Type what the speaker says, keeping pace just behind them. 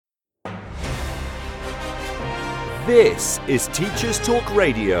This is Teachers Talk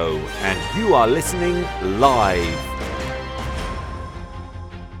Radio, and you are listening live.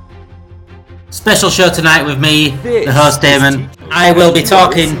 Special show tonight with me, the host Damon. I will be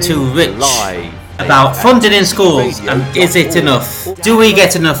talking to Rich about funding in schools and is it enough? Do we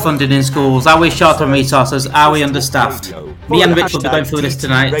get enough funding in schools? Are we short on resources? Are we understaffed? Me and Rich will be going through this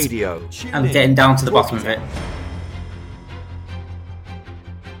tonight and getting down to the bottom of it.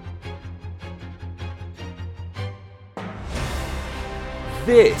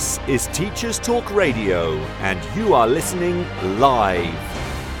 This is Teachers Talk Radio, and you are listening live.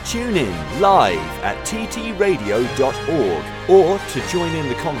 Tune in live at ttradio.org, or to join in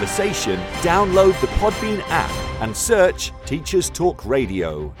the conversation, download the Podbean app and search Teachers Talk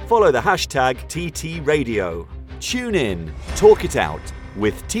Radio. Follow the hashtag TTRadio. Tune in, talk it out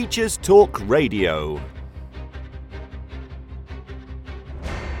with Teachers Talk Radio.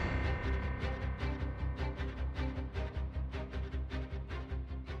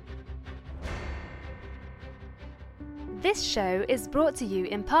 This show is brought to you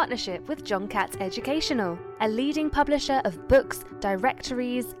in partnership with John Catt Educational, a leading publisher of books,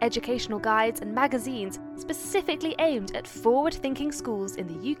 directories, educational guides and magazines specifically aimed at forward-thinking schools in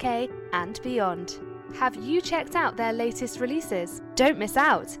the UK and beyond. Have you checked out their latest releases? Don't miss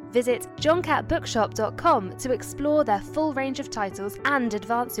out! Visit johncattbookshop.com to explore their full range of titles and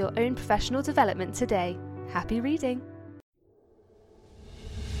advance your own professional development today. Happy reading!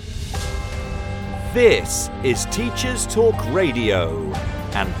 This is Teachers Talk Radio,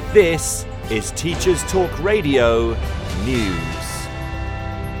 and this is Teachers Talk Radio News.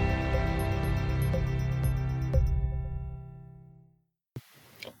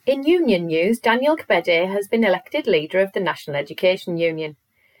 In union news, Daniel Kebede has been elected leader of the National Education Union.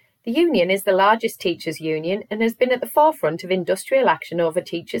 The union is the largest teachers' union and has been at the forefront of industrial action over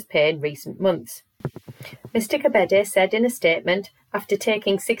teachers' pay in recent months. Mr Kebede said in a statement, after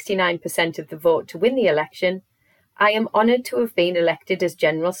taking 69% of the vote to win the election, "I am honoured to have been elected as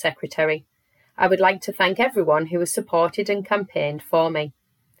General Secretary. I would like to thank everyone who has supported and campaigned for me."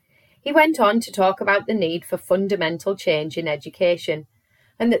 He went on to talk about the need for fundamental change in education,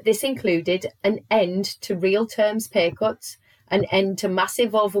 and that this included an end to real terms pay cuts, an end to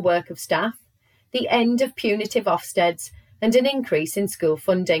massive overwork of staff, the end of punitive Ofsteds, and an increase in school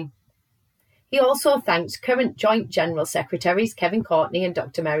funding. He also thanked current Joint General Secretaries Kevin Courtney and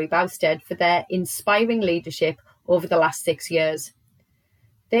Dr Mary Bousted for their inspiring leadership over the last 6 years.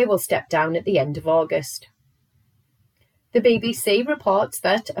 They will step down at the end of August. The BBC reports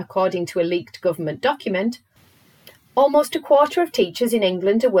that, according to a leaked government document, almost a quarter of teachers in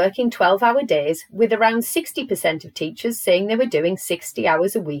England are working 12-hour days, with around 60% of teachers saying they were doing 60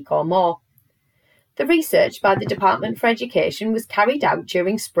 hours a week or more. The research by the Department for Education was carried out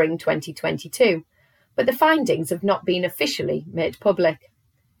during spring 2022, but the findings have not been officially made public.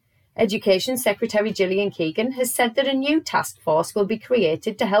 Education Secretary Gillian Keegan has said that a new task force will be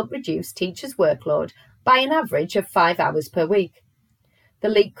created to help reduce teachers' workload by an average of 5 hours per week. The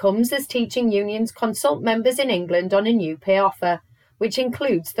leak comes as teaching unions consult members in England on a new pay offer, which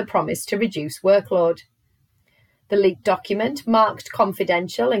includes the promise to reduce workload. The leaked document, marked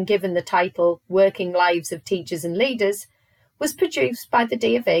confidential and given the title Working Lives of Teachers and Leaders, was produced by the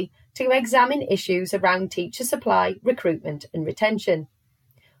DfE to examine issues around teacher supply, recruitment and retention.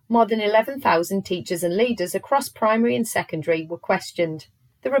 More than 11,000 teachers and leaders across primary and secondary were questioned.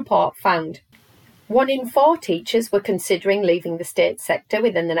 The report found 1 in 4 teachers were considering leaving the state sector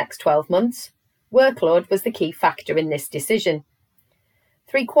within the next 12 months. Workload was the key factor in this decision.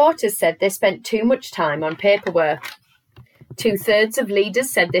 3/4 said they spent too much time on paperwork. 2/3 of leaders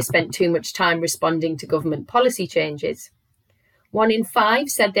said they spent too much time responding to government policy changes. 1 in 5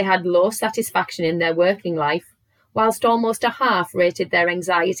 said they had low satisfaction in their working life, whilst almost a half rated their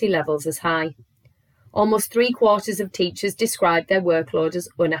anxiety levels as high. Almost 3/4 of teachers described their workload as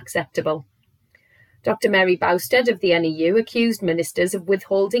unacceptable. Dr Mary Bousted of the NEU accused ministers of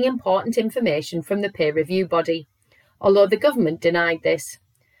withholding important information from the peer review body, although the government denied this.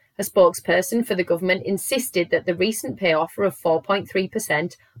 A spokesperson for the government insisted that the recent pay offer of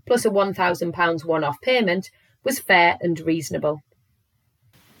 4.3% plus a £1,000 one-off payment was fair and reasonable.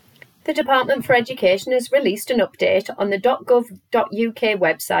 The Department for Education has released an update on the .gov.uk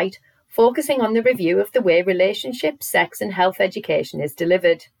website focusing on the review of the way relationship, sex and health education is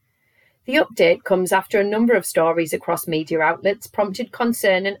delivered. The update comes after a number of stories across media outlets prompted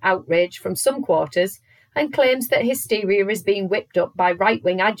concern and outrage from some quarters and claims that hysteria is being whipped up by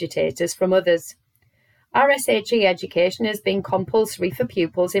right-wing agitators from others. RSHE education has been compulsory for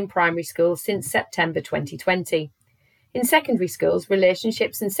pupils in primary schools since September 2020. In secondary schools,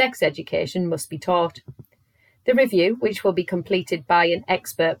 relationships and sex education must be taught. The review, which will be completed by an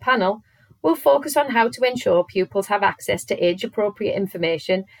expert panel, will focus on how to ensure pupils have access to age-appropriate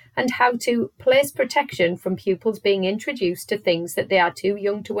information and how to place protection from pupils being introduced to things that they are too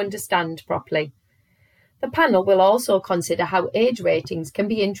young to understand properly. The panel will also consider how age ratings can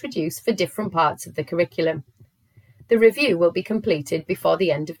be introduced for different parts of the curriculum. The review will be completed before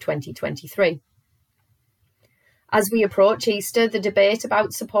the end of 2023. As we approach Easter, the debate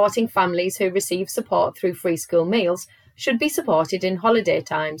about supporting families who receive support through free school meals should be supported in holiday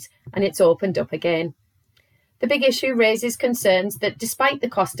times, and it's opened up again. The big issue raises concerns that despite the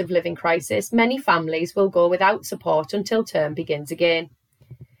cost of living crisis, many families will go without support until term begins again.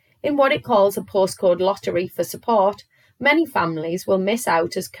 In what it calls a postcode lottery for support, many families will miss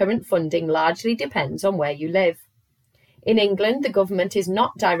out as current funding largely depends on where you live. In England, the government is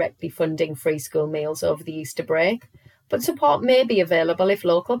not directly funding free school meals over the Easter break, but support may be available if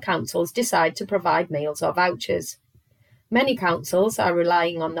local councils decide to provide meals or vouchers. Many councils are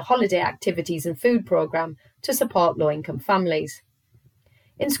relying on the Holiday Activities and Food Programme to support low-income families.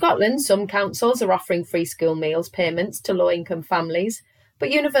 In Scotland, some councils are offering free school meals payments to low-income families,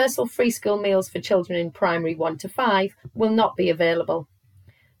 but universal free school meals for children in primary 1 to 5 will not be available.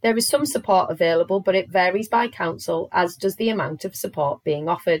 There is some support available, but it varies by council, as does the amount of support being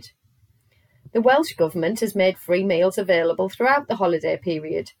offered. The Welsh Government has made free meals available throughout the holiday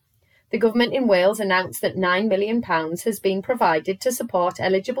period. The government in Wales announced that £9 million has been provided to support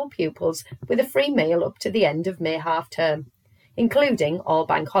eligible pupils with a free meal up to the end of May half-term, including all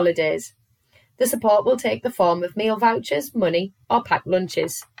bank holidays. The support will take the form of meal vouchers, money or packed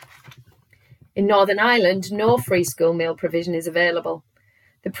lunches. In Northern Ireland, no free school meal provision is available.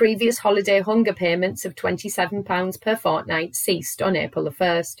 The previous holiday hunger payments of £27 per fortnight ceased on April the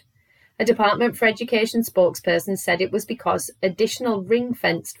 1st. A Department for Education spokesperson said it was because additional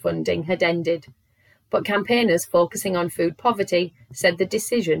ring-fenced funding had ended, but campaigners focusing on food poverty said the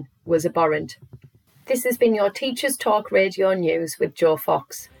decision was abhorrent. This has been your Teachers Talk Radio News with Joe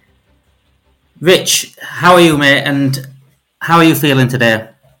Fox. Rich, how are you, mate, and how are you feeling today?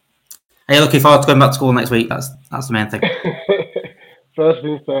 Are you looking forward to going back to school next week? That's the main thing. First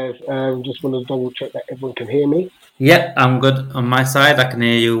things first, just want to double check that everyone can hear me. Yep, I'm good on my side. I can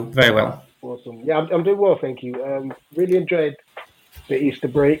hear you very well. Awesome. Yeah, I'm doing well, thank you. Really enjoyed the Easter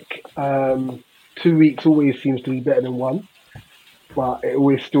break. 2 weeks always seems to be better than one, but it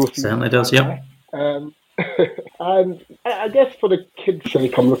always still seems certainly does. Yep. And I guess for the kids'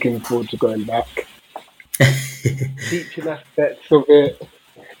 sake, I'm looking forward to going back. Teaching aspects of it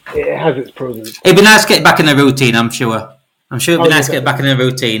has its pros and cons. It'd be nice to get back in a routine, I'm sure. It'd be nice to get back in a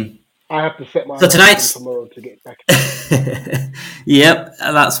routine. I have to set my tonight's tomorrow to get back. Yep,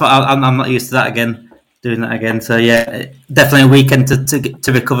 that's what I'm not used to that again. Doing that again, so yeah, definitely a weekend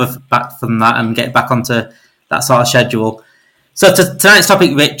to recover back from that and get back onto that sort of schedule. So tonight's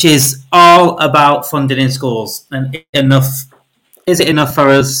topic, Rich, is all about funding in schools and is it enough for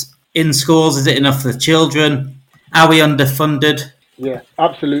us in schools? Is it enough for the children? Are we underfunded? Yeah,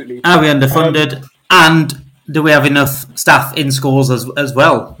 absolutely. Are we underfunded? And do we have enough staff in schools as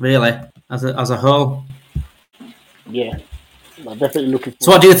well, really, as a whole? Yeah, I'm definitely looking for.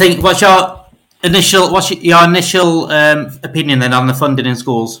 So what do you think? What's your initial opinion then on the funding in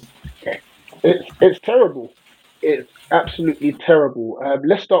schools? It's terrible. It's absolutely terrible.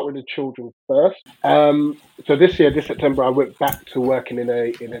 Let's start with the children first. So this September, I went back to working in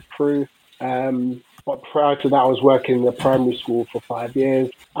a crew. But prior to that, I was working in a primary school for 5 years,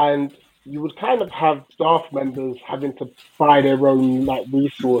 and you would kind of have staff members having to buy their own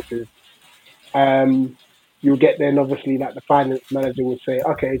resources. You'll get there, and obviously, the finance manager would say,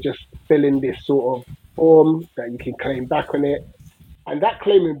 "Okay, just fill in this sort of form that you can claim back on it." And that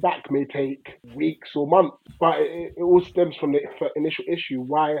claiming back may take weeks or months, but it all stems from the initial issue.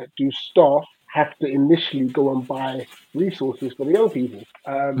 Why do staff have to initially go and buy resources for the young people?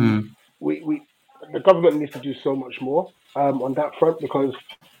 The government needs to do so much more on that front, because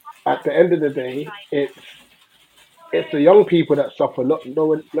at the end of the day, it's the young people that suffer, not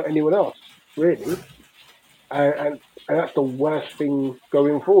anyone else, really. And that's the worst thing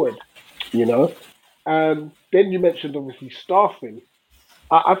going forward, you know. Then you mentioned, obviously, staffing.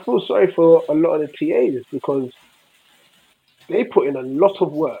 I feel sorry for a lot of the TAs because they put in a lot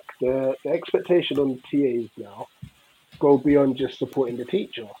of work. The expectation on the TAs now go beyond just supporting the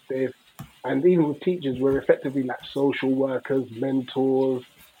teacher. And even with teachers, we're effectively like social workers, mentors.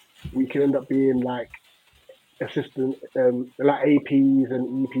 We can end up being like assistant, like APs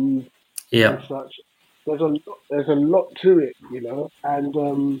and EPs and such. There's a lot to it, you know.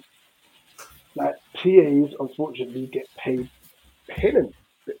 And TAs unfortunately get paid pittance.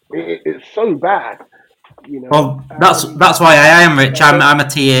 It's so bad. Well, that's why I am rich. I'm a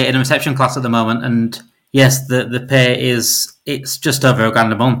TA in a reception class at the moment, and yes, the pay it's just over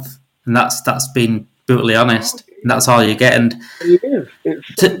 £1,000 a month, and that's being brutally honest, and that's all you get. And it is.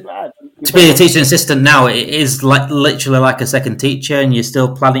 It's so bad. To be a teaching assistant now, it is literally like a second teacher, and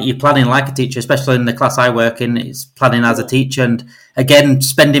you're planning like a teacher, especially in the class I work in. It's planning as a teacher, and again,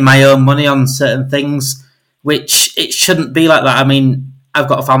 spending my own money on certain things, which it shouldn't be like that. I mean, I've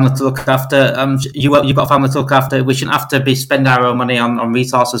got a family to look after. You've got a family to look after. We shouldn't have to be spending our own money on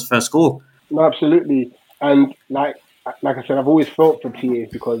resources for a school. No, absolutely. And like I said, I've always felt for TAs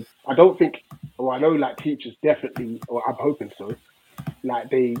because I don't think, I know like teachers definitely, or I'm hoping so,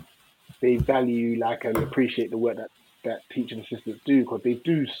 like they value like and appreciate the work that teaching assistants do because they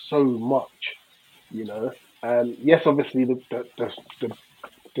do so much, Yes, obviously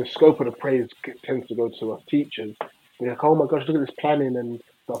the scope of the praise tends to go to us teachers. We're like, oh my gosh, look at this planning and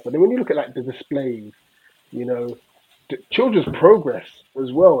stuff. But then when you look at like the displays, the children's progress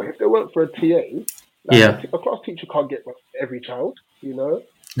as well. If they weren't for a TA, a class teacher can't get every child,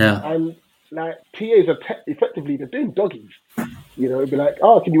 Yeah. And like TAs are effectively they're doing doggies. It'd be like,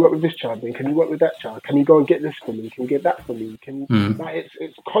 oh, can you work with this child? Then can you work with that child? Can you go and get this for me? Can you get that for me? Like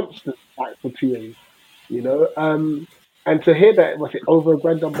it's constant like for TAs, and to hear that was it over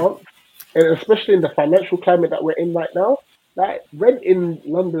 £1,000 a month, and especially in the financial climate that we're in right now, like rent in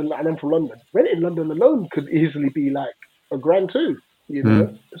London, and I'm from London, rent in London alone could easily be like £1,000 too,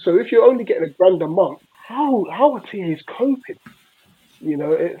 So if you're only getting £1,000 a month, how are TAs coping?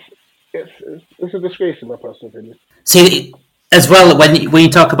 It's a disgrace in my personal opinion. See, as well, when you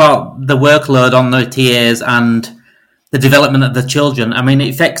talk about the workload on the TAs and the development of the children, I mean, it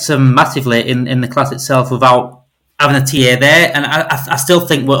affects them massively in the class itself without having a TA there. And I still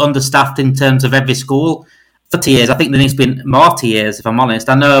think we're understaffed in terms of every school for TAs. I think there needs to be more TAs, if I'm honest.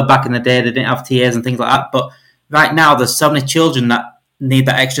 I know back in the day they didn't have TAs and things like that, but right now there's so many children that need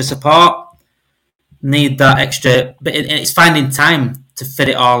that extra support, but it's finding time to fit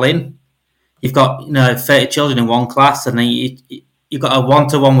it all in. You've got 30 children in one class, and then you've got a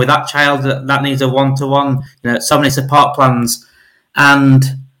one-to-one with that child that needs a one-to-one. So many support plans, and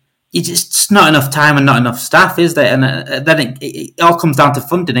it's not enough time and not enough staff, is there? And then it all comes down to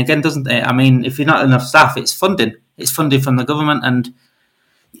funding again, doesn't it? I mean, if you're not enough staff, it's funding. It's funding from the government, and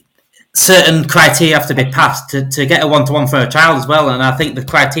certain criteria have to be passed to get a one-to-one for a child as well. And I think the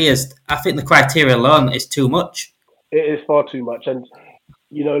criteria alone is too much. It is far too much, and.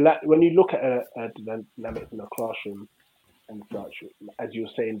 Like when you look at a dynamic in a classroom and such, as you were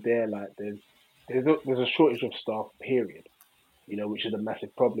saying there, like there's a shortage of staff, period. Which is a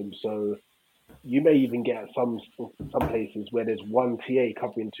massive problem. So you may even get some places where there's one TA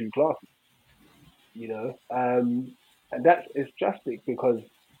covering two classes. And that is drastic because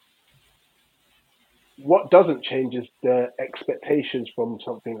what doesn't change is the expectations from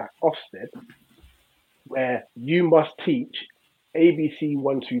something like Ofsted, where you must teach ABC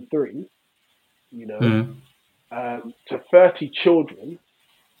 1, 2, 3, to 30 children,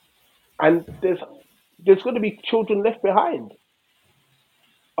 and there's going to be children left behind,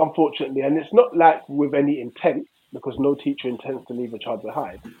 unfortunately. And it's not like with any intent, because no teacher intends to leave a child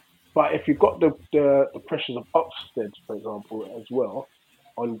behind. But if you've got the pressures of Ofsted, for example, as well,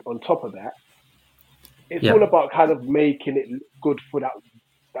 on top of that, it's all about kind of making it look good for that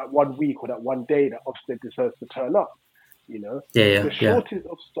 1 week or that one day that Ofsted decides to turn up. The shortage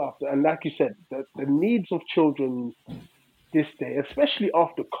of staff, and like you said, the needs of children this day, especially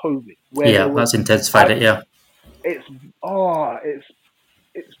after COVID, where that's intensified it. It's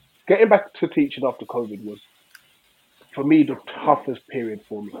getting back to teaching after COVID was, for me, the toughest period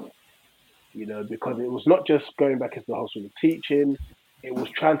for me. Because it was not just going back into the hospital teaching; it was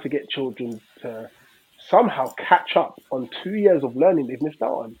trying to get children to somehow catch up on 2 years of learning they've missed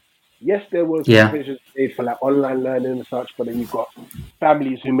out on. Yes, there was provisions made for like online learning and such, but then you've got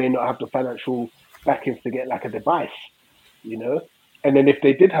families who may not have the financial backings to get like a device, And then if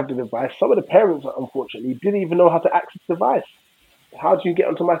they did have the device, some of the parents, unfortunately, didn't even know how to access the device. How do you get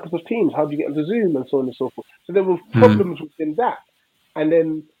onto Microsoft Teams? How do you get onto Zoom and so on and so forth? So there were problems within that. And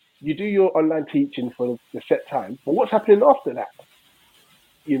then you do your online teaching for the set time, but what's happening after that?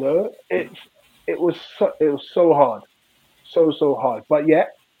 It was so hard, so hard. But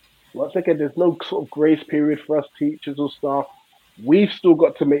yet, once again, there's no sort of grace period for us teachers or staff. We've still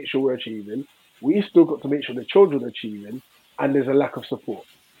got to make sure we're achieving. We've still got to make sure the children are achieving, and there's a lack of support.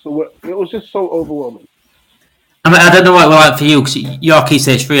 So it was just so overwhelming. I mean, I don't know what it's like for you, because you're Key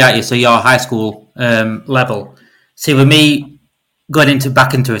Stage 3, aren't you? So you're high school level. See, with me going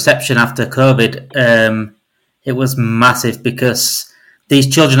back into reception after COVID, it was massive because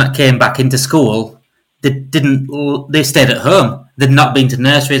these children that came back into school, they stayed at home. They'd not been to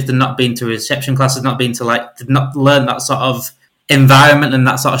nurseries, they'd not been to reception classes, they'd not learned that sort of environment and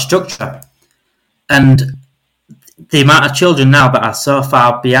that sort of structure. And the amount of children now that are so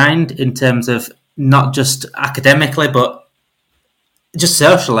far behind in terms of not just academically, but just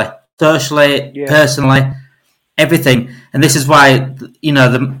socially, personally, everything. And this is why,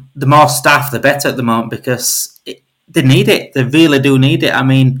 the more staff, the better at the moment, because they need it. They really do need it. I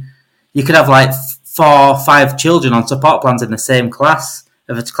mean, you could have like 4 or 5 children on support plans in the same class,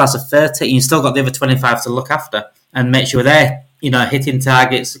 of a class of 30, and you still got the other 25 to look after and make sure they're, hitting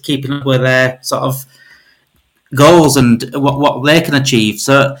targets, keeping up with their sort of goals and what they can achieve.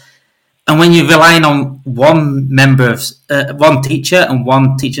 So, and when you're relying on one member of one teacher and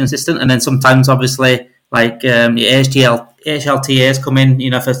one teaching assistant, and then sometimes obviously like your HLTAs come in,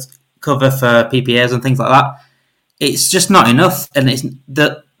 for cover for PPAs and things like that, it's just not enough. And it's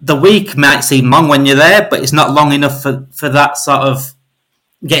the week might seem long when you're there, but it's not long enough for that sort of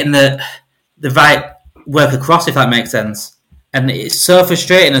getting the right work across, if that makes sense. And it's so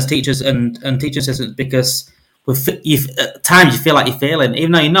frustrating as teachers and teaching assistants, because at times you feel like you're failing,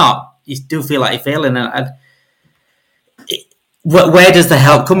 even though you're not. You do feel like you're failing. Where does the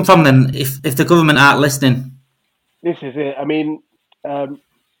help come from then, if the government aren't listening? This is it. I mean,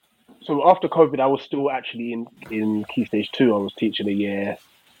 so after COVID, I was still actually in Key Stage 2. I was teaching a Year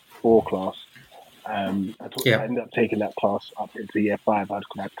 4 class. I ended up taking that class up into Year 5. I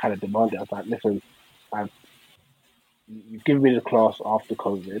kind of demanded. I was like, listen, you've given me the class after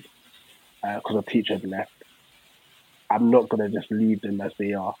COVID because a teacher had left. I'm not going to just leave them as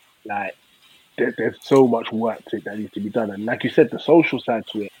they are. Like, there's so much work to it that needs to be done. And like you said, the social side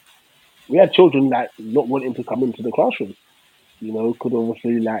to it, we had children like not wanting to come into the classroom, because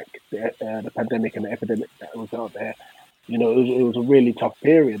obviously like the pandemic and the epidemic that was out there, it was a really tough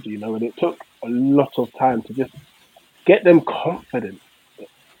period, and it took a lot of time to just get them confident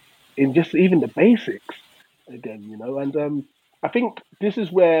in just even the basics again, and I think this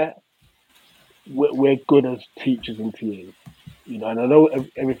is where we're good as teachers and TAs, and I know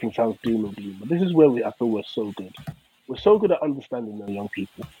everything sounds doom and gloom, but this is where I feel we're so good. We're so good at understanding the young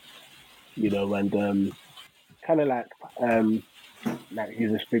people, and kind of like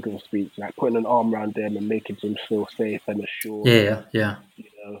using figure of speech, like putting an arm around them and making them feel safe and assured. Yeah.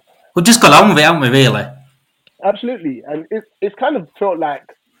 We've just got on with it, haven't we, really? Absolutely. And it's kind of felt like,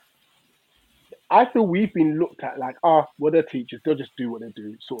 I feel we've been looked at like, well, they're teachers, they'll just do what they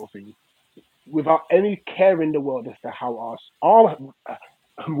do, sort of thing, without any care in the world as to how our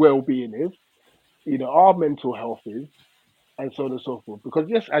well-being is, our mental health is, and so on and so forth. Because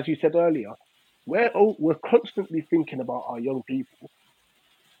yes, as you said earlier, we're constantly thinking about our young people,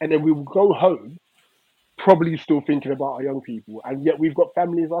 and then we will go home probably still thinking about our young people, and yet we've got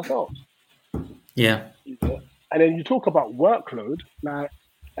families ourselves. Yeah. And then you talk about workload,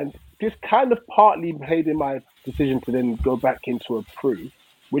 and this kind of partly played in my decision to then go back into a PRU,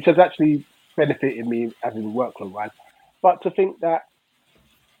 which has actually benefited me as in workload wise. But to think that,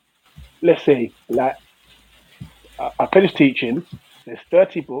 let's say, like, I finished teaching, there's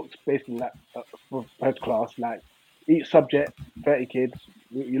 30 books based on that per class, like each subject, 30 kids,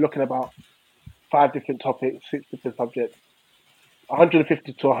 you're looking about 5 different topics, 6 different subjects,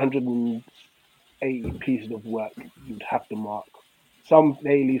 150 to 180 pieces of work you'd have to mark. Some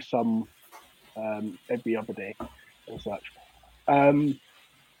daily, some every other day, and such. And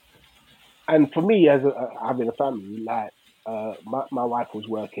for me, as having a family, like my wife was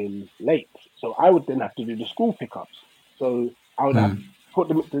working late, so I would then have to do the school pickups. So I would have put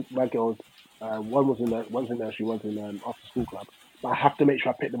them. My girls, one's in nursery, one's in after school club. But I have to make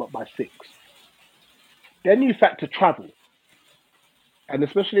sure I pick them up by 6. Then you factor travel, and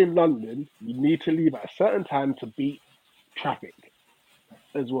especially in London, you need to leave at a certain time to beat traffic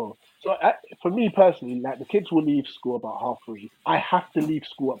as well. So for me personally, like, the kids will leave school about 3:30. I have to leave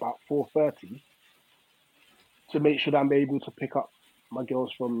school about 4:30 to make sure that I'm able to pick up my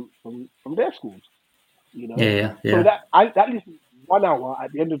girls from their schools. Yeah. So that leaves 1 hour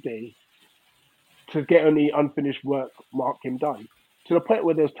at the end of the day to get any unfinished work marking done. To the point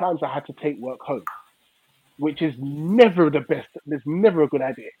where there's times I had to take work home, which is never the best. It's never a good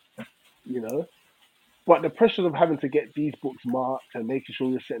idea, But the pressure of having to get these books marked and making sure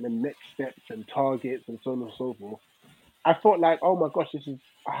you're setting the next steps and targets and so on and so forth, I felt like, oh my gosh,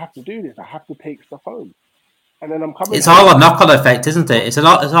 I have to do this. I have to take stuff home. And then I'm coming. It's all a knock-on effect, isn't it? It's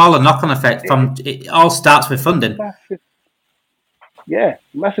all a knock-on effect. It all starts with funding.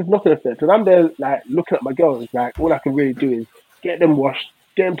 Massive knock-on effect. And I'm there, like, looking at my girls. Like, all I can really do is get them washed,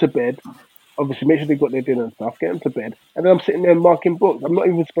 get them to bed. Obviously, make sure they got their dinner and stuff. Get them to bed, and then I'm sitting there marking books. I'm not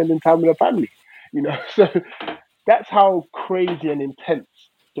even spending time with the family. you know. So that's how crazy and intense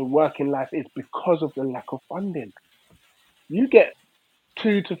the working life is because of the lack of funding. You get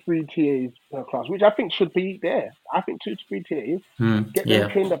 2 to 3 TAs per class, which I think should be there. I think 2 to 3 TAs, get them Yeah.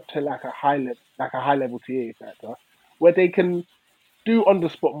 trained up to like a high level TA factor, where they can do on the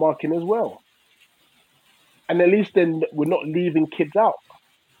spot marking as well. And at least then we're not leaving kids out,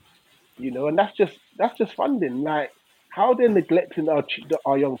 you know. And that's just funding. Like how they're neglecting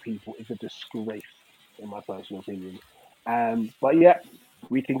our young people is a disgrace, in my personal opinion. But yeah,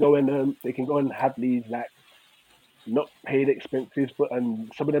 we can go and they can go and have these like not paid expenses, but and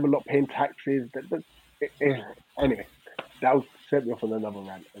some of them are not paying taxes. Anyway, that was set me off on another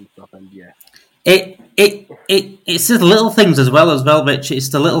rant and stuff. And yeah, It's the little things as well, Rich. It's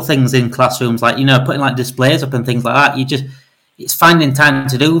the little things in classrooms, like putting like displays up and things like that. It's finding time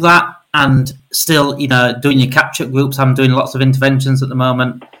to do that, and still doing your catch-up groups. I'm doing lots of interventions at the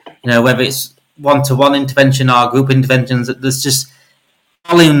moment. Whether it's one-to-one intervention or group interventions, there's just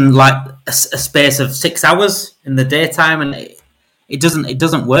all in like a space of 6 hours in the daytime, and it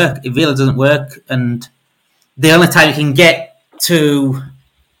doesn't work. It really doesn't work. And the only time you can get to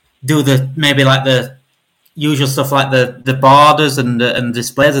do maybe like the usual stuff like the borders and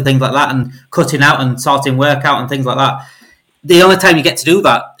displays and things like that, and cutting out and sorting work out and things like that. The only time you get to do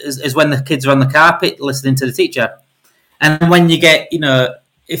that is when the kids are on the carpet listening to the teacher. And when you get,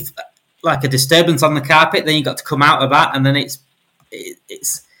 if like a disturbance on the carpet, then you got to come out of that, and then it's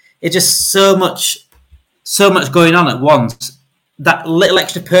just so much going on at once. That little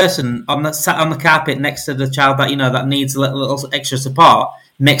extra person sat on the carpet next to the child that that needs a little extra support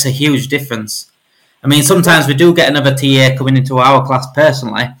makes a huge difference. I mean, sometimes we do get another TA coming into our class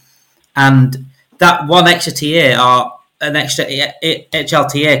personally, and that one extra TA or an extra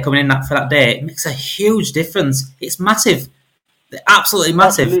HLTA coming in for that day, it makes a huge difference. It's massive, absolutely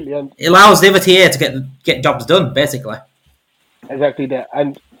massive. Absolutely. It allows the other TA to get jobs done, basically. Exactly that,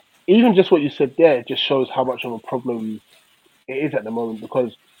 and even just what you said there just shows how much of a problem it is at the moment.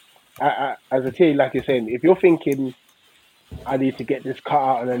 Because as a TA, like you're saying, if you're thinking, I need to get this cut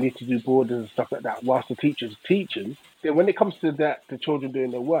out and I need to do borders and stuff like that whilst the teacher's teaching, then when it comes to that, the children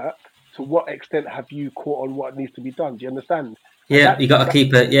doing their work, to what extent have you caught on what needs to be done? Do you understand? Yeah, you got to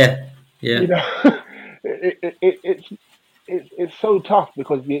keep it. Yeah. You know, it's so tough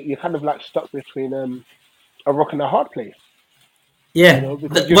because you're kind of like stuck between a rock and a hard place. Yeah. Well,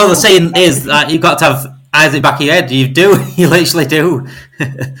 the saying is that you've got to have eyes in the back of your head. You do. You literally do.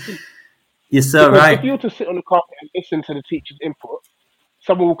 You're so because right. If you were to sit on the carpet and listen to the teacher's input,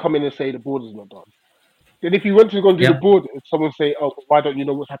 someone will come in and say the border's not done. Then if you went to go and do the border, someone will say, oh, why don't you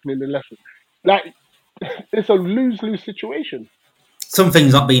know what's happening in the lesson? Like, it's a lose-lose situation.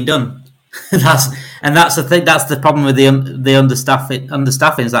 Something's not being done. That's the thing. That's the problem with the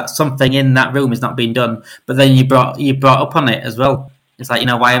understaffing is that something in that room is not being done. But then you brought up on it as well. It's like,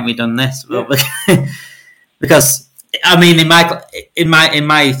 why haven't we done this? Yeah. Well, because I mean, in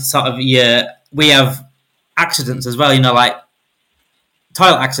my sort of year, we have accidents as well. Like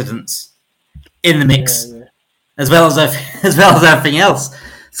toilet accidents in the mix, as well as everything else.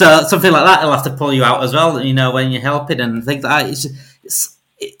 So something like that will have to pull you out as well. When you're helping and things like that.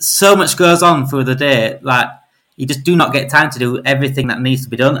 It's so much goes on through the day that you just do not get time to do everything that needs to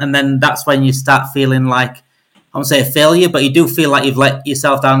be done, and then that's when you start feeling like, I won't say a failure, but you do feel like you've let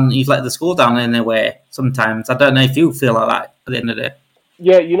yourself down, you've let the school down in a way sometimes. I don't know if you feel like that at the end of the day.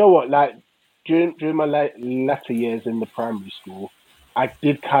 Yeah, you know what, like during my latter years in the primary school, I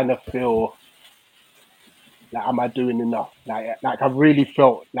did kind of feel like, am I doing enough? Like I really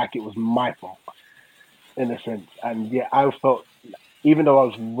felt like it was my fault in a sense. And yeah, I felt, even though I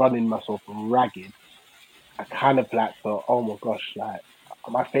was running myself ragged, I kind of like thought, oh my gosh, like,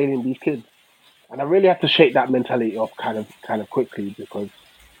 am I failing these kids? And I really had to shake that mentality off kind of quickly, because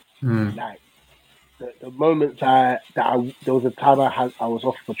like the moments there was a time I was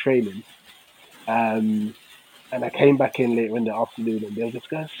off for training, and I came back in later in the afternoon, and they were just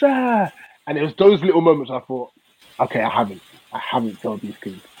going, sir, and it was those little moments I thought, okay, I haven't failed these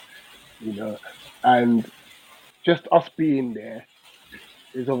kids, and just us being there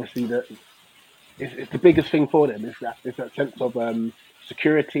is obviously it's the biggest thing for them. It's that sense of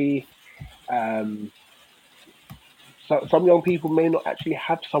security. So some young people may not actually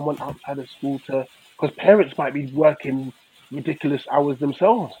have someone outside of school because parents might be working ridiculous hours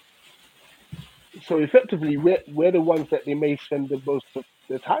themselves. So effectively, we're the ones that they may spend the most of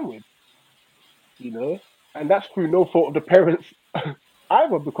their time with, and that's through no fault of the parents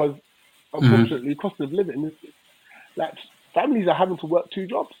either, because unfortunately, cost of living is like families are having to work 2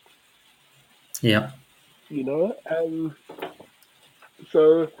 jobs. Yeah.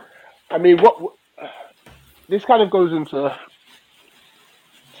 So I mean, this kind of goes into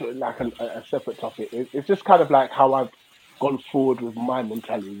like a separate topic. It's just kind of like how I've gone forward with my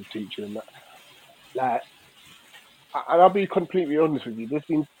mentality as a teacher, and that, like, and I'll be completely honest with you.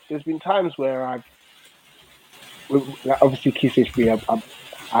 There's been times where like, obviously Key Stage 3, I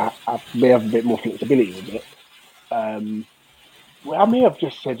may have a bit more flexibility with it. Where I may have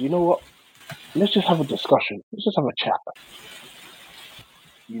just said, you know what, let's just have a discussion. Let's just have a chat.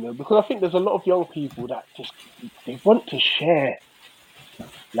 Because I think there's a lot of young people that they want to share,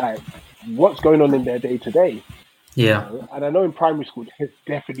 like, what's going on in their day to day. Yeah. And I know in primary school there's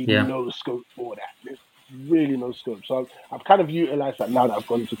definitely no scope for that. There's really no scope. So I've kind of utilised that now that I've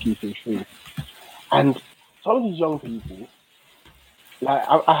gone to Key Stage 3. And some of these young people, like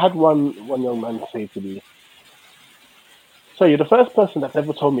I had one young man say to me, "So you're the first person that's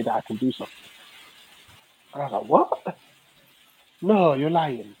ever told me that I can do something." And I was like, "What? No, you're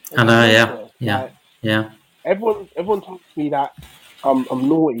lying." I know, yeah. Everyone tells me that I'm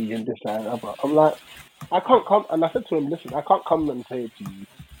naughty and this and that. But I'm like, I can't come. And I said to him, "Listen, I can't come and say to you,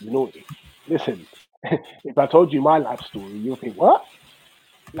 you're naughty. Listen, if I told you my life story, you'll think, what?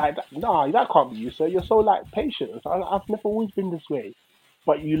 Like, nah, that can't be you, sir. You're so, like, patient." I've never always been this way.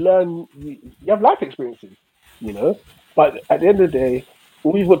 But you learn, you have life experiences, But at the end of the day,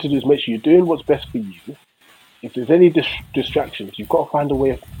 all you've got to do is make sure you're doing what's best for you. If there's any distractions, you've got to find a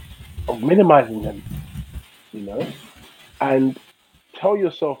way of minimizing them, and tell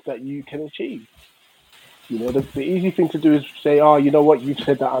yourself that you can achieve. The easy thing to do is say, "Oh, you know what? You've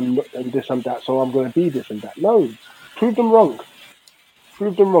said that I'm not, and this and that, so I'm going to be this and that." No, prove them wrong.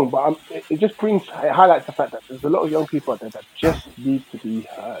 But it highlights the fact that there's a lot of young people out there that just need to be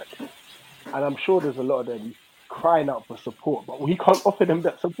heard, and I'm sure there's a lot of them crying out for support, but we can't offer them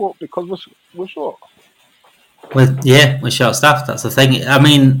that support because we're short. We're short staffed. That's the thing. I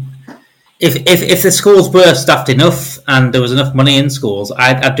mean, if the schools were staffed enough and there was enough money in schools,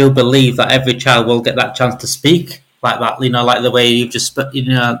 I do believe that every child will get that chance to speak like that. Like the way you've just that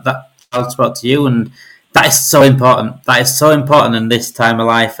child spoke to you, and that is so important. That is so important in this time of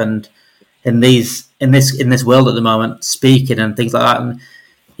life and in this world at the moment, speaking and things like that. And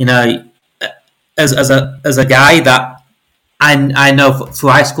as a guy that I know through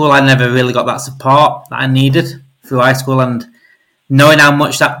high school, I never really got that support that I needed through high school, and knowing how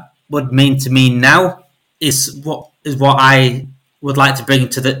much that would mean to me now is what I would like to bring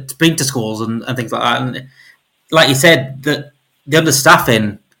to schools and things like that. And like you said, the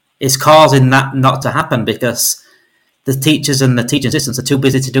understaffing is causing that not to happen because the teachers and the teaching assistants are too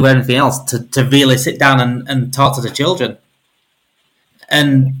busy to do anything else to really sit down and talk to the children.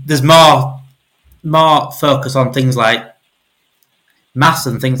 And there's more focus on things like maths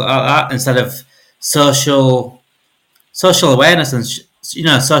and things like that instead of social awareness and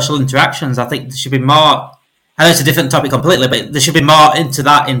social interactions. I think there should be more. I know it's a different topic completely, but there should be more into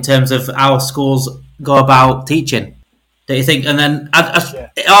that in terms of how schools go about teaching. Do you think? And then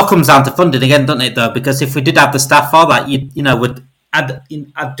it all comes down to funding again, doesn't it? Though, because if we did have the staff for that,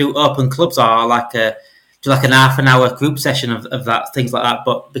 I'd do open clubs or do an half an hour group session of that, things like that.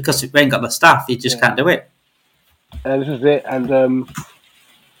 But because we ain't got the staff, you just can't do it. This is it, and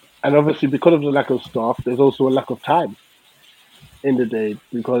obviously because of the lack of staff, there's also a lack of time in the day.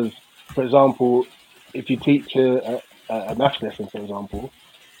 Because, for example, if you teach a maths lesson, for example,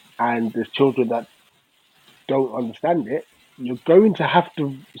 and there's children that don't understand it, you're going to have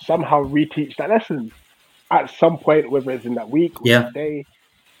to somehow reteach that lesson at some point, whether it's in that week or that day.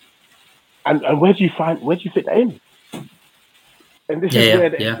 And where do you fit that in? And this is where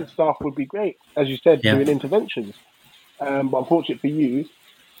the extra staff would be great, as you said, doing interventions. But unfortunately for you,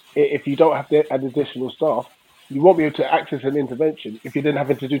 if you don't have the additional staff, you won't be able to access an intervention if you're then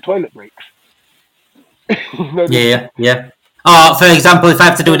having to do toilet breaks. For example, if I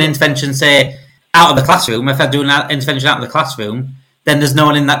have to do an intervention, say, out of the classroom, if I do an intervention out of the classroom, then there's no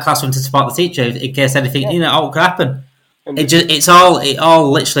one in that classroom to support the teacher in case anything, could happen. It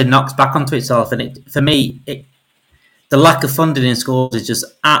all literally knocks back onto itself, and for me, the lack of funding in schools is just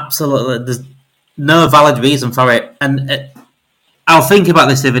absolutely, there's no valid reason for it. And I was thinking about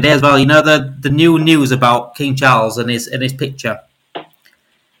this the other day as well. The new news about King Charles and his picture. I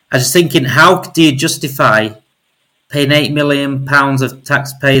was just thinking, how do you justify paying £8 million of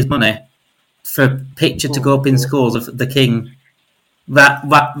taxpayers' money for a picture to go up in schools of the King? That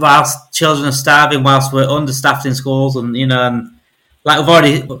whilst children are starving, whilst we're understaffed in schools, and like we've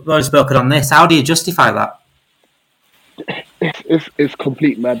already spoken on this, how do you justify that? It's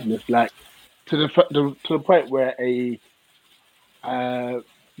complete madness. Like to the point where a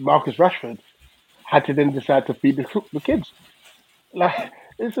Marcus Rashford had to then decide to feed the kids. Like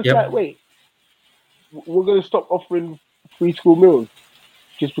it's just like, wait, we're going to stop offering free school meals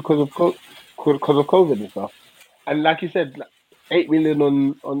just because of COVID and stuff. And like you said, 8 million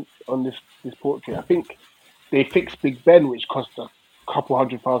on this portrait. I think they fixed Big Ben, which cost a couple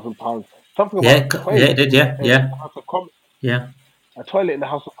 £100,000. Something about it did, yeah. House of Commons. Yeah. A toilet in the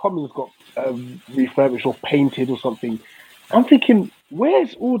House of Commons got refurbished or painted or something. I'm thinking,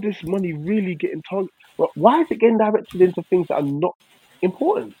 where's all this money really getting targeted? Why is it getting directed into things that are not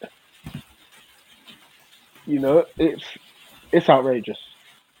important? You know, it's outrageous.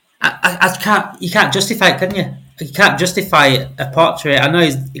 I can't. You can't justify it, can you? You can't justify a portrait. I know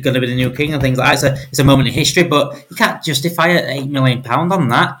he's going to be the new king and things like that. It's a moment in history, but you can't justify £8 million on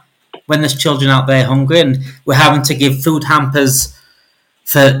that when there's children out there hungry and we're having to give food hampers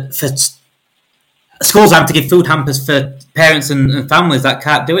for schools having to give food hampers for parents and families that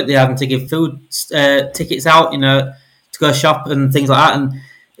can't do it. They're having to give food tickets out, to go shop and things like that, and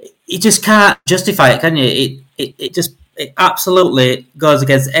you just can't justify it, can you? It absolutely goes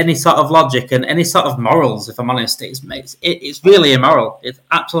against any sort of logic and any sort of morals. If I'm honest, it's really immoral. It's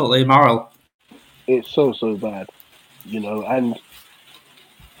absolutely immoral. It's so bad,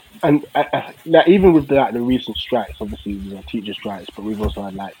 and even with the recent strikes, obviously teacher strikes, but we've also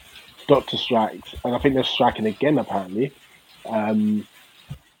had doctor strikes, and I think they're striking again apparently. The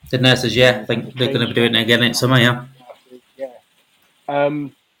nurses, I think they're going to be doing it again in summer, yeah.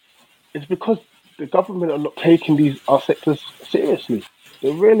 It's because the government are not taking our sectors seriously.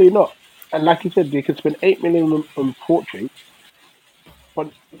 They're really not. And like you said, they could spend 8 million on portraits,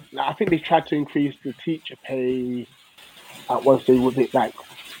 but I think they tried to increase the teacher pay at once. They would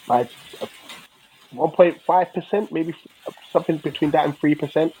by 1.5%, maybe something between that and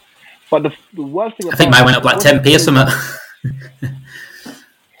 3%. But the worst thing, I think mine went up 10p or something.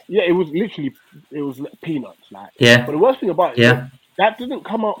 Yeah, it was peanuts. Yeah. But the worst thing about it, that didn't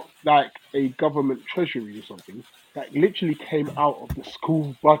come out like a government treasury or something. That literally came out of the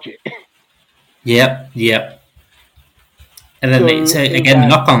school budget. Yep. And then it's again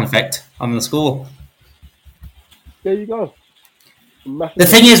knock-on effect on the school. There you go. The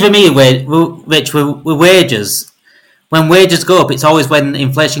thing is with me, Rich, with wages, when wages go up, it's always when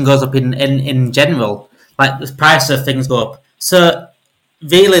inflation goes up in general. Like the price of things go up. So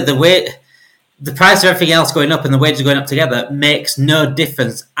really, the price of everything else going up and the wages going up together makes no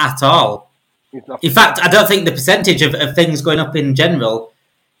difference at all. In fact, I don't think the percentage of things going up in general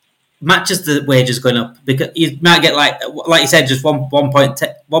matches the wages going up, because you might get like you said, just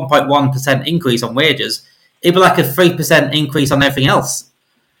 1.1% increase on wages. It'd be like a 3% increase on everything else.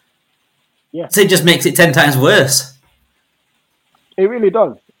 Yeah. So it just makes it 10 times worse. It really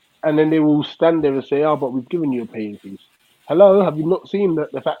does. And then they will stand there and say, "Oh, but we've given you a pay increase." Hello, have you not seen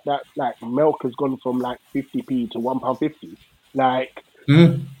the fact that milk has gone from 50p to £1.50?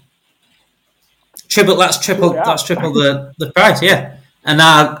 Triple. That's triple the price, yeah. And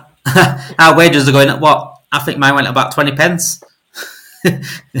our wages are going up. What? I think mine went up about 20 pence.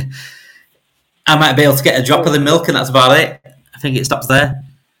 I might be able to get a drop of the milk, and that's about it. I think it stops there.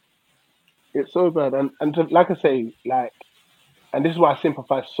 It's so bad, and like I say, and this is why I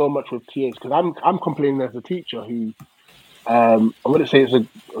sympathise so much with TAs, because I'm complaining as a teacher who. I wouldn't say it's a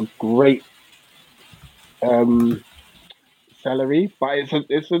great salary, but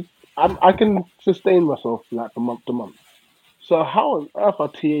I can sustain myself from month to month. So how on earth are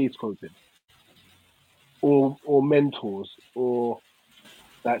TAs coping, or mentors, or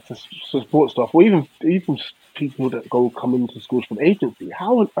to support staff, or even people that come into schools from agency?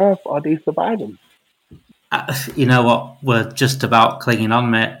 How on earth are they surviving? You know what? We're just about clinging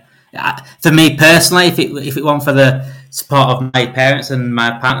on, mate. For me personally, if it weren't for the support of my parents and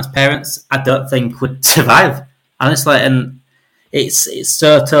my partner's parents, I don't think we'd survive, honestly. And it's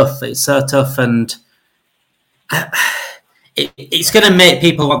so tough. It's so tough, and it's going to make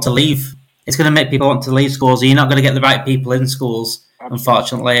people want to leave. It's going to make people want to leave schools. You're not going to get the right people in schools,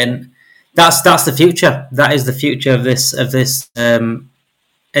 unfortunately, and that's the future. That is the future of this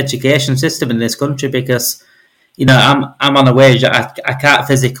education system in this country, because I'm on a wage that I can't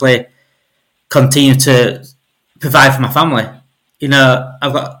physically continue to provide for my family.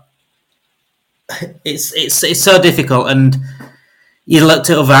 I've got it's so difficult, and you looked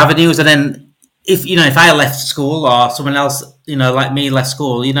at other avenues, and then if I left school or someone else like me left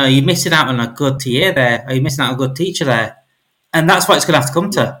school, you're missing out on a good TA there, or you're missing out on a good teacher there, and that's what it's going to have to come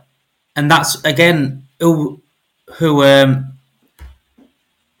to. And that's again who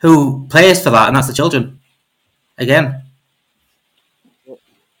pays for that, and that's the children. Again,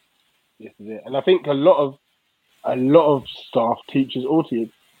 this is it. And I think a lot of staff, teachers, also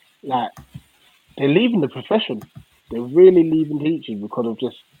they're leaving the profession. They're really leaving teaching because of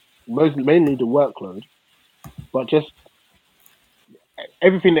just mainly the workload, but just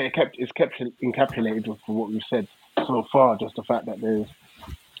everything that is kept encapsulated for what we've said so far. Just the fact that there's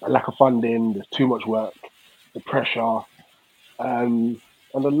a lack of funding, there's too much work, the pressure, and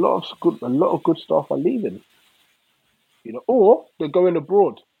a lot of good staff are leaving. Or they're going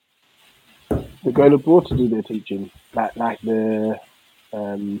abroad. They're going abroad to do their teaching, like the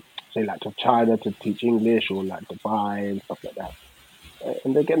say like to China to teach English, or like Dubai and stuff like that,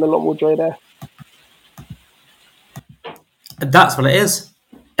 and they're getting a lot more joy there. That's what it is,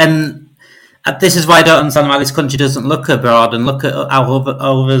 and this is why I don't understand why this country doesn't look abroad and look at how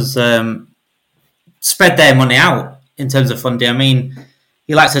others spread their money out in terms of funding. I mean,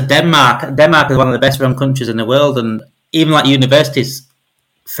 you like to Denmark. Denmark is one of the best run countries in the world, and even like universities,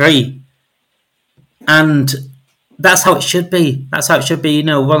 free. And that's how it should be. That's how it should be.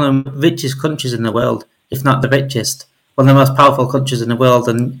 One of the richest countries in the world, if not the richest, one of the most powerful countries in the world,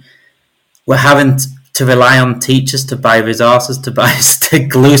 and we're having to rely on teachers to buy resources, to buy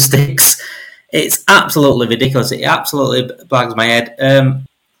glue sticks. It's absolutely ridiculous. It absolutely blags my head.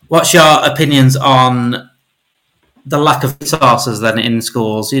 What's your opinions on the lack of resources then in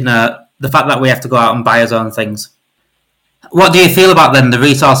schools? The fact that we have to go out and buy our own things. What do you feel about then the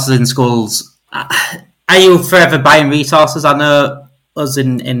resources in schools? Are you forever buying resources? I know us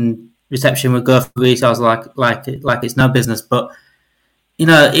in reception would go for resources like it's no business, but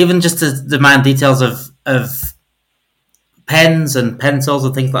even just the minor details of pens and pencils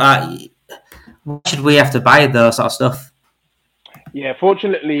and things like that. Why should we have to buy those sort of stuff? Yeah,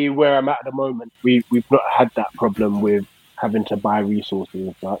 fortunately, where I'm at the moment, we've not had that problem with having to buy resources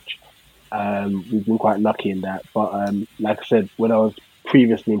and such. We've been quite lucky in that. But like I said, when I was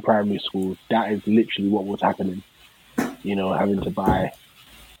previously in primary school, that is literally what was happening. Having to buy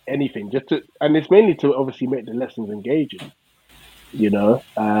anything and it's mainly to obviously make the lessons engaging.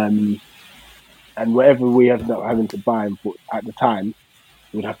 And whatever we ended up having to buy at the time,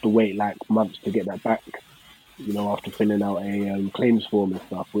 we'd have to wait like months to get that back. After filling out a claims form and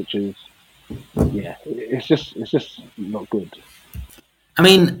stuff, which is, it's just not good. I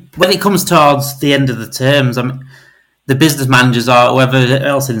mean, when it comes towards the end of the terms, the business managers or whoever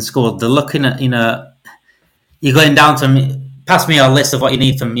else in school, they're looking at, you're going down to pass me your list of what you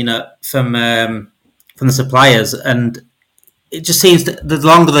need from the suppliers, and it just seems that the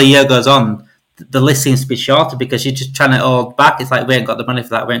longer the year goes on, the list seems to be shorter because you're just trying to hold back. It's like, we ain't got the money for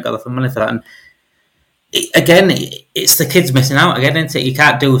that, we ain't got the money for that. And it's the kids missing out again, isn't it? You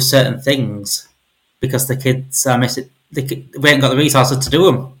can't do certain things because the kids are missing. We ain't got the resources to do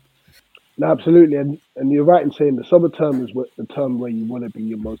them. No, absolutely, and you're right in saying the summer term is the term where you want to be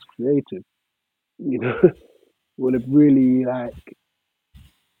your most creative. You want to really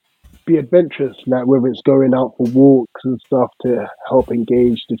be adventurous, like whether it's going out for walks and stuff to help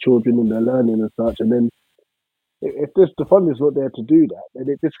engage the children in their learning and such. And then if the fund is not there to do that, then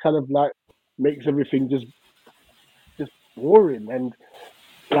it just kind of like makes everything just boring, and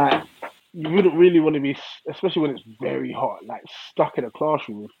like you wouldn't really want to be, especially when it's very hot, like stuck in a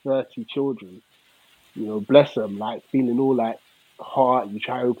classroom with 30 children. Bless them, like feeling all like hot. You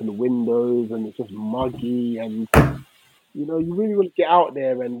try to open the windows and it's just muggy, and you really want to get out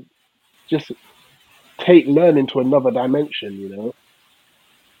there and just take learning to another dimension.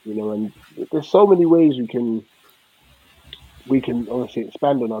 And there's so many ways we can obviously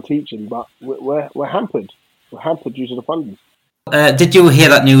expand on our teaching, but we're hampered. We're hampered due to the funding. Did you hear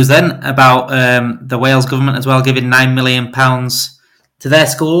that news then about the Wales government as well giving £9 million to their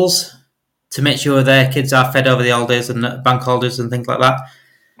schools to make sure their kids are fed over the holidays and bank holidays and things like that?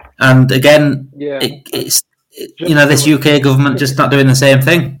 And again, it's this UK government just not doing the same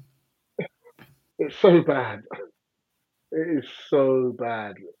thing. It's so bad. It is so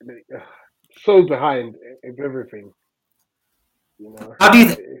bad. So behind in everything. How do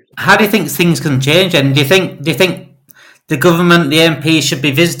you think things can change? And do you think the government, the MPs, should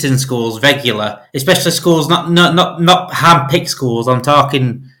be visiting schools regular, especially schools not hand-picked schools? I'm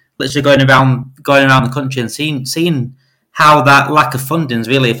talking literally going around the country and seeing how that lack of funding is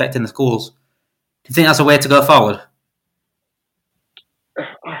really affecting the schools. Do you think that's a way to go forward?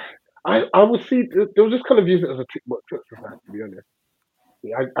 I would see they'll just kind of use it as a tick box exercise, to be honest.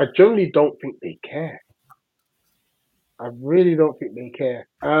 I generally don't think they care. I really don't think they care.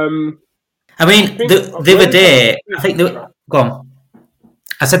 I mean, the other day, go on.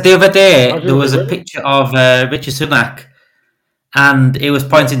 I said the other day there was a picture of Richard Sunak, and he was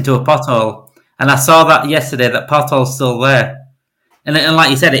pointing to a pothole, and I saw that yesterday. That pothole's still there, and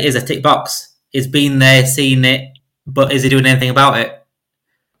like you said, it is a tick box. He's been there, seen it, but is he doing anything about it?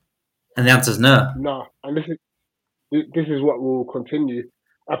 And the answer is no. No, and this is what will continue.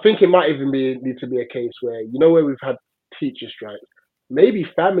 I think it might even need to be a case where, where we've had teacher strikes, maybe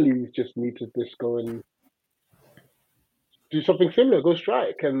families just need to just go and do something similar, go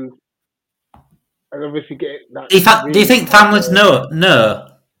strike, and obviously get that. Do you Really think families know? No.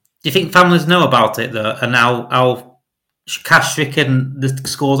 Do you think families know about it though, and how cash stricken the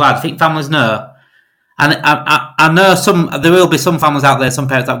schools are? Do you think families know? And I know there will be some families out there, some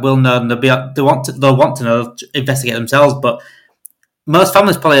parents that will know, and they'll want to know, investigate themselves. But most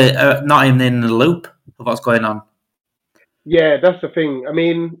families probably are not even in the loop of what's going on. Yeah, that's the thing. I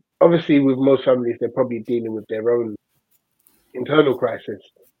mean, obviously, with most families, they're probably dealing with their own internal crisis,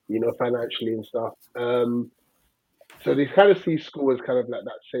 financially and stuff. So they kind of see school as kind of like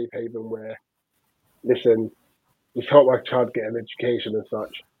that safe haven where, listen, just help my child get an education and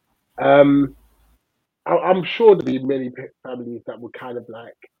such. Um, I'm sure there'll be many families that would kind of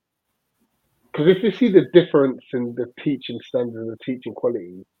like, because if you see the difference in the teaching standards and the teaching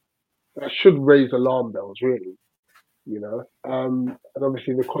quality, that should raise alarm bells, really. And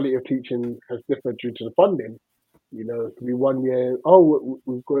obviously the quality of teaching has differed due to the funding. It could be 1 year, oh,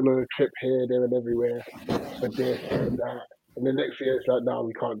 we've gone on a trip here, there, and everywhere for this and that, and the next year it's like, no,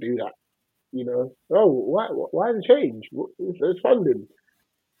 we can't do that. Oh, why the change? It's funding.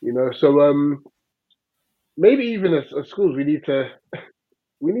 So maybe even as schools we need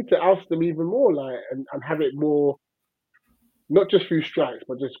to oust them even more, like, and have it more, not just through strikes,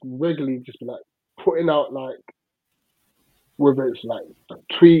 but just regularly, just like putting out, like, whether it's like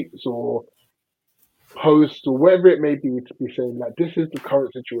tweets or posts or whatever it may be, to be saying like, this is the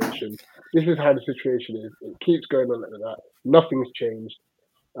current situation, this is how the situation is, it keeps going on like that, nothing's changed,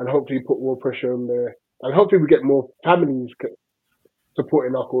 and hopefully put more pressure on there, and hopefully we get more families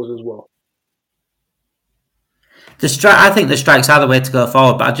supporting our cause as well. I think the strikes are the way to go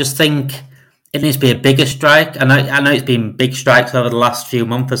forward, but I just think it needs to be a bigger strike. I know it's been big strikes over the last few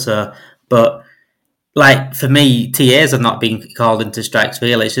months or so, but like for me, TAs have not been called into strikes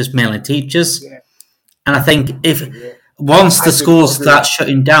really. It's just mainly teachers, and I think once the schools start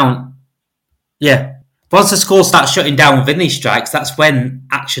shutting down, once the schools start shutting down within these strikes, that's when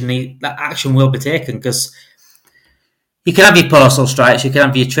action will be taken, because you can have your postal strikes, you can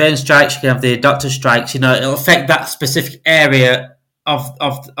have your train strikes, you can have the doctor strikes. It'll affect that specific area of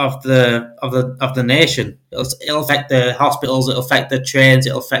the nation. It'll affect the hospitals. It'll affect the trains.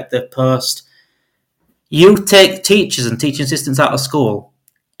 It'll affect the post. You take teachers and teaching assistants out of school,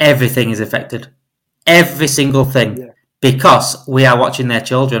 everything is affected, every single thing, because we are watching their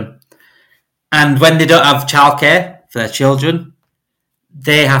children, and when they don't have childcare for their children,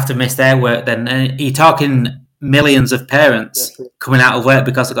 they have to miss their work. Then and you're talking millions of parents coming out of work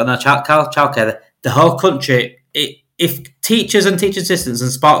because they've got no childcare. The whole country, if teachers and teaching assistants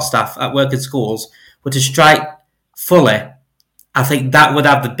and sports staff at work in schools were to strike fully, I think that would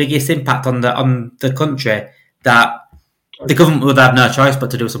have the biggest impact on the country, that the government would have no choice but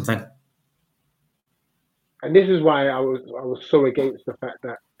to do something. And this is why I was so against the fact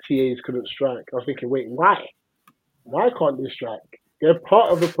that TAs couldn't strike. I was thinking, wait, why? Why can't they strike? They're part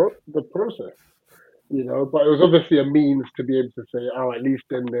of the process. But it was obviously a means to be able to say, oh, at least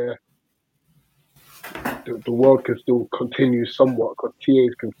then the world can still continue somewhat, because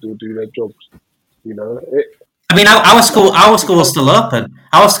TAs can still do their jobs. I mean, our school's still open.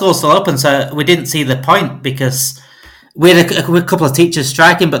 Our school's still open, so we didn't see the point, because we had a couple of teachers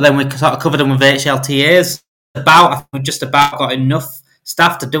striking, but then we sort of covered them with HLTAs. I think we just about got enough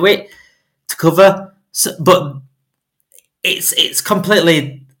staff to do it, to cover. So, but it's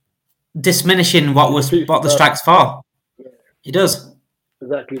completely diminishing what the strike's for. It does.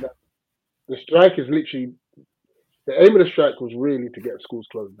 Exactly that. The strike is literally, the aim of the strike was really to get schools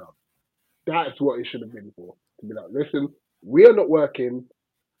closed down. That's what it should have been for. To be like, listen, we are not working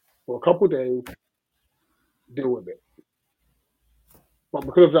for a couple of days, deal with it. But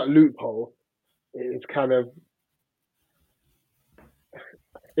because of that loophole, it's kind of,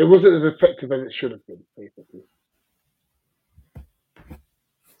 it wasn't as effective as it should have been, basically.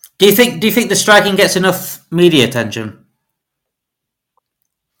 Do you think the striking gets enough media attention?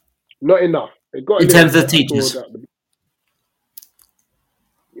 Not enough. It got in terms of the teachers.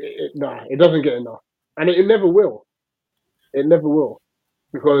 It doesn't get enough, and it never will. It never will,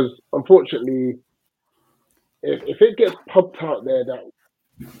 because unfortunately, if it gets pumped out there that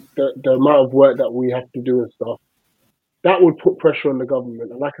the amount of work that we have to do and stuff, that would put pressure on the government.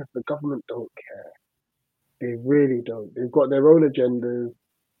 And like I said, the government don't care. They really don't. They've got their own agendas.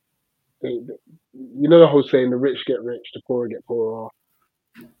 The whole saying, the rich get rich, the poor get poorer.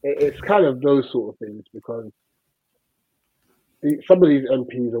 It's kind of those sort of things, because some of these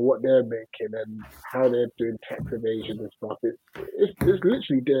MPs and what they're making and how they're doing tax evasion and stuff. It's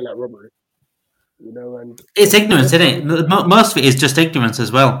literally daylight robbery, and It's ignorance, isn't it? Most of it is just ignorance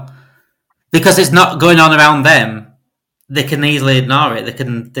as well, because it's not going on around them. They can easily ignore it.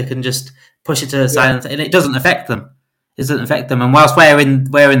 They can just push it to the side, and it doesn't affect them. It doesn't affect them. And whilst we're in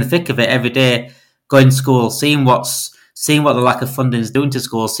the thick of it every day, going to school, seeing what the lack of funding is doing to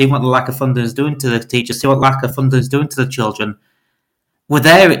schools, seeing what the lack of funding is doing to the teachers, seeing what the lack of funding is doing to the children, we're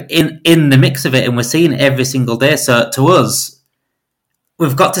there in the mix of it, and we're seeing it every single day. So to us,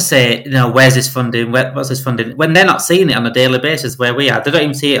 we've got to say, where's this funding? What's this funding? When they're not seeing it on a daily basis, where we are, they don't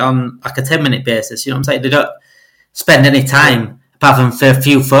even see it on like a 10-minute basis. You know what I'm saying? They don't spend any time apart from for a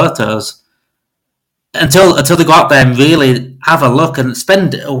few photos until they go out there and really have a look and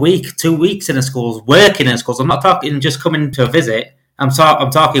spend a week, 2 weeks in the schools, working in schools. I'm not talking just coming to a visit. I'm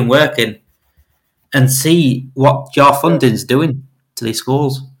talking working and see what your funding's doing to these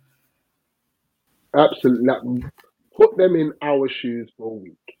schools. Absolutely. Like, put them in our shoes for a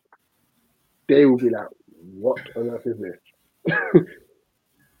week. They will be like, what on earth is this?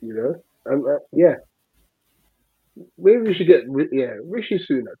 And maybe we should get Rishi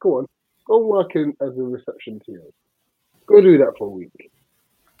Sunak. Go on, go work in as a reception team. Go do that for a week.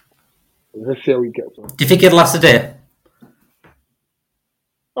 Let's see how he gets on. Do you think it'll last a day?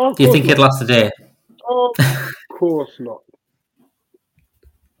 Do you think it'll last a day? Of course not.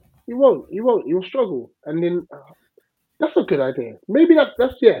 You won't. You'll struggle, and then that's a good idea. Maybe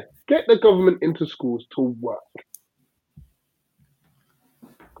that's get the government into schools to work,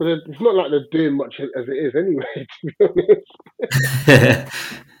 because it's not like they're doing much as it is anyway. To be honest,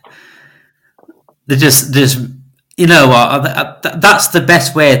 they just that's the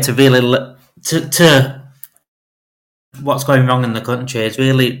best way to really to what's going wrong in the country is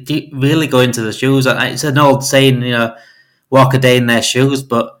really go into the shoes. It's an old saying, walk a day in their shoes,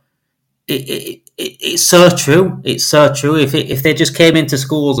 but it's so true. It's so true. If they just came into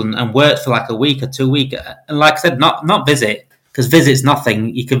schools and worked for like a week or 2 weeks, and like I said, not visit, because visit's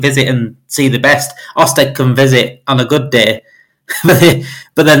nothing. You can visit and see the best. Ofsted can visit on a good day,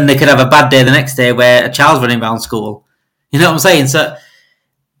 but then they could have a bad day the next day where a child's running around school. You know what I'm saying? So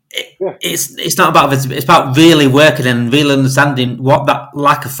it's not about visit. It's about really working and really understanding what that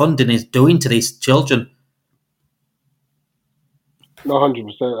lack of funding is doing to these children. No,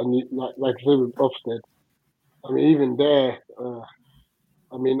 100%. And like I said with Ofsted, I mean, even there,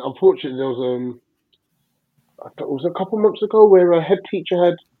 unfortunately, there was it was a couple months ago where a head teacher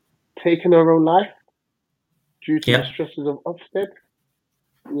had taken her own life due to the stresses of Ofsted.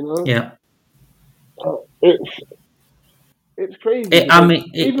 Yeah. It's crazy.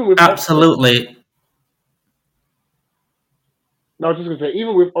 Even with absolutely. Ofsted, no, I was just gonna say,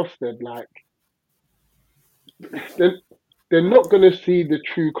 even with Ofsted, like they're not gonna see the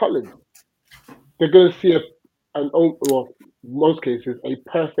true colours. They're gonna see most cases, a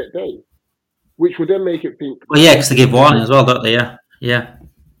perfect day, which would then make it think. Well, yeah, because they give warning as well, don't they? Yeah.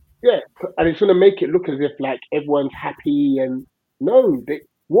 Yeah, and it's gonna make it look as if like everyone's happy, and no,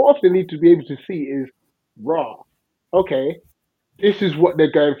 what they need to be able to see is raw. Okay, this is what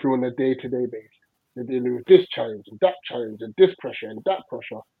they're going through on a day-to-day basis. They're dealing with this challenge and that challenge and this pressure and that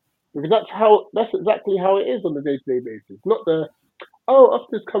pressure. Because that's exactly how it is on a day-to-day basis. Not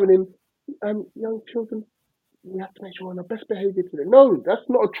Ofsted coming in, young children, we have to make sure we're on our best behaviour today. No, that's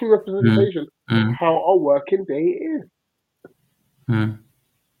not a true representation of how our working day is. And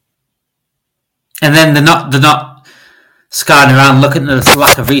then they're not scouring around looking at the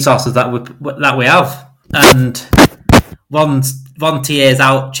lack of resources that we have, and one TA is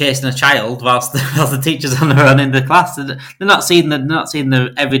out chasing a child whilst the teacher's on their own in the class. They're not seeing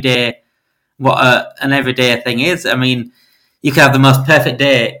the everyday what an everyday thing is. I mean, you can have the most perfect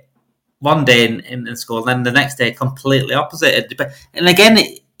day one day in school, and then the next day completely opposite. And again,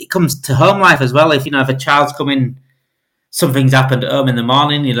 it comes to home life as well. If a child's coming, something's happened at home in the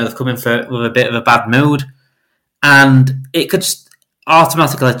morning. They've come in with a bit of a bad mood, and it could just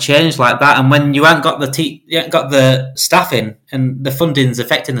automatically change like that. And when you haven't got the staffing and the funding's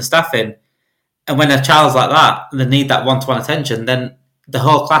affecting the staffing, and when a child's like that, they need that one-to-one attention, then the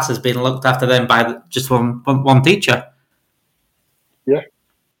whole class has been looked after them by just one teacher. Yeah.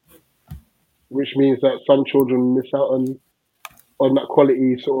 Which means that some children miss out on that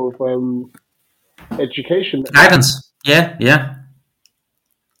quality sort of education. Guidance. Yeah.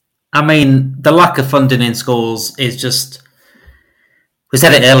 I mean, the lack of funding in schools is just... We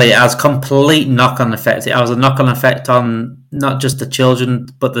said it earlier, it has complete knock-on effect. It has a knock-on effect on not just the children,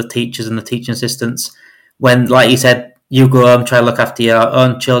 but the teachers and the teaching assistants. When, like you said, you go home, try to look after your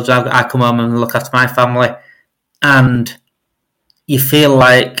own children. I come home and look after my family. And you feel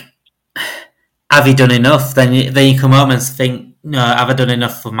like, have you done enough? Then you come home and think, no, have I done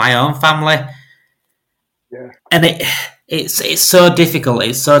enough for my own family? Yeah. And it's so difficult.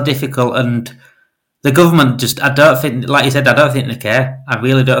 It's so difficult, and the government just, I don't think, like you said, I don't think they care. I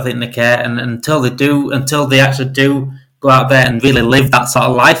really don't think they care. And until they actually do go out there and really live that sort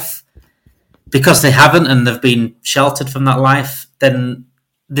of life, because they haven't and they've been sheltered from that life, then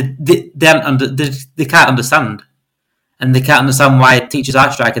they can't understand. And they can't understand why teachers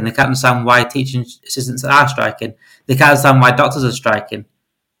are striking. They can't understand why teaching assistants are striking. They can't understand why doctors are striking.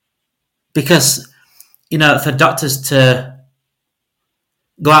 Because, for doctors to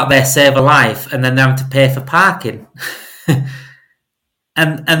go out there, save a life, and then they're having to pay for parking.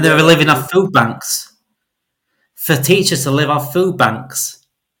 and they're living off food banks. For teachers to live off food banks,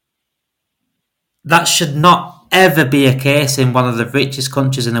 that should not ever be a case in one of the richest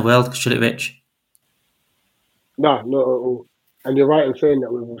countries in the world, should it, Rich? No, not at all. And you're right in saying that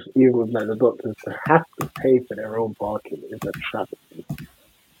even with the doctors to have to pay for their own parking is a travesty.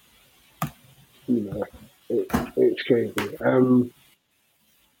 It's crazy.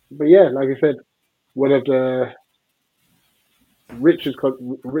 But yeah, like I said, one of the richer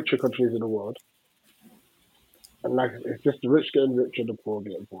countries in the world, and it's just the rich getting richer, the poor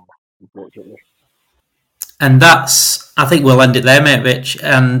getting poorer, unfortunately. And I think we'll end it there, mate, Rich.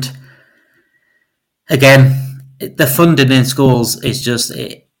 And again, the funding in schools is just...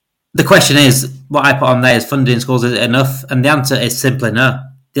 The question is, what I put on there is, funding in schools, is it enough? And the answer is simply no.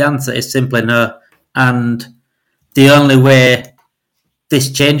 The answer is simply no. And the only way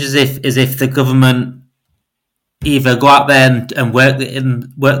this changes is if the government either go out there and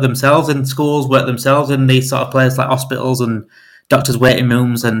work themselves in schools, work themselves in these sort of places like hospitals and doctors' waiting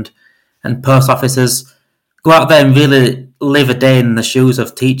rooms and post offices, go out there and really live a day in the shoes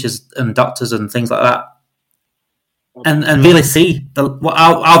of teachers and doctors and things like that. And really see how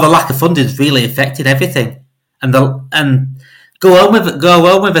the lack of funding has really affected everything, and go home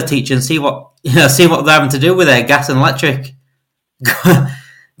with a teacher and see what they're having to do with their gas and electric.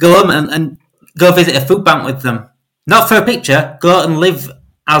 Go home and go visit a food bank with them, not for a picture. Go and live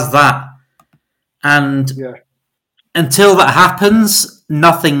as that, and until that happens,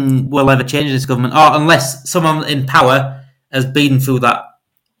 nothing will ever change in this government, or unless someone in power has been through that,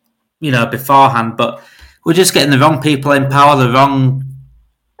 beforehand. But we're just getting the wrong people in power,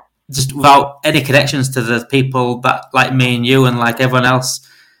 just without any connections to the people that, like me and you and like everyone else,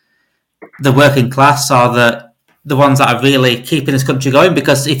 the working class are the ones that are really keeping this country going.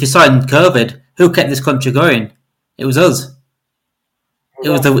 Because if you saw in COVID, who kept this country going? It was us. It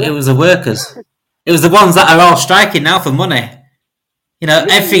was the workers. It was the ones that are all striking now for money.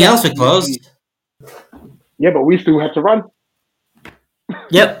 Everything else was closed. Yeah, but we still had to run.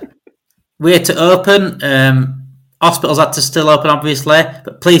 Yep. We had to open. Hospitals had to still open, obviously,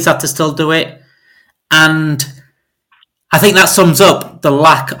 but police had to still do it. And I think that sums up the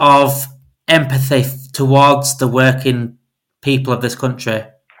lack of empathy towards the working people of this country,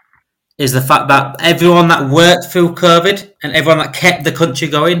 is the fact that everyone that worked through COVID and everyone that kept the country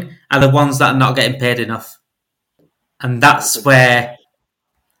going are the ones that are not getting paid enough. And that's where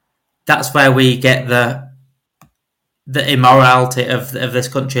we get the immorality of this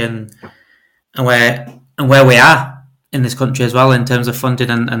country and where we are in this country as well in terms of funding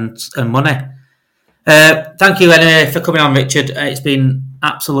and money. Thank you anyway for coming on, Richard. It's been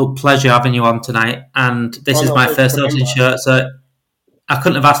absolute pleasure having you on tonight, and this is my first hosting show, so I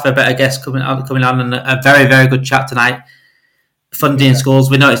couldn't have asked for a better guest coming on, and a very, very good chat tonight. Funding in schools,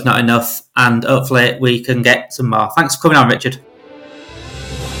 we know it's not enough, and hopefully we can get some more. Thanks for coming on, Richard.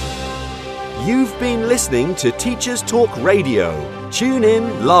 You've been listening to Teachers Talk Radio. Tune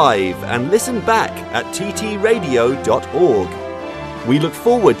in live and listen back at ttradio.org. We look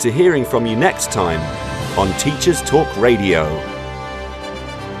forward to hearing from you next time on Teachers Talk Radio.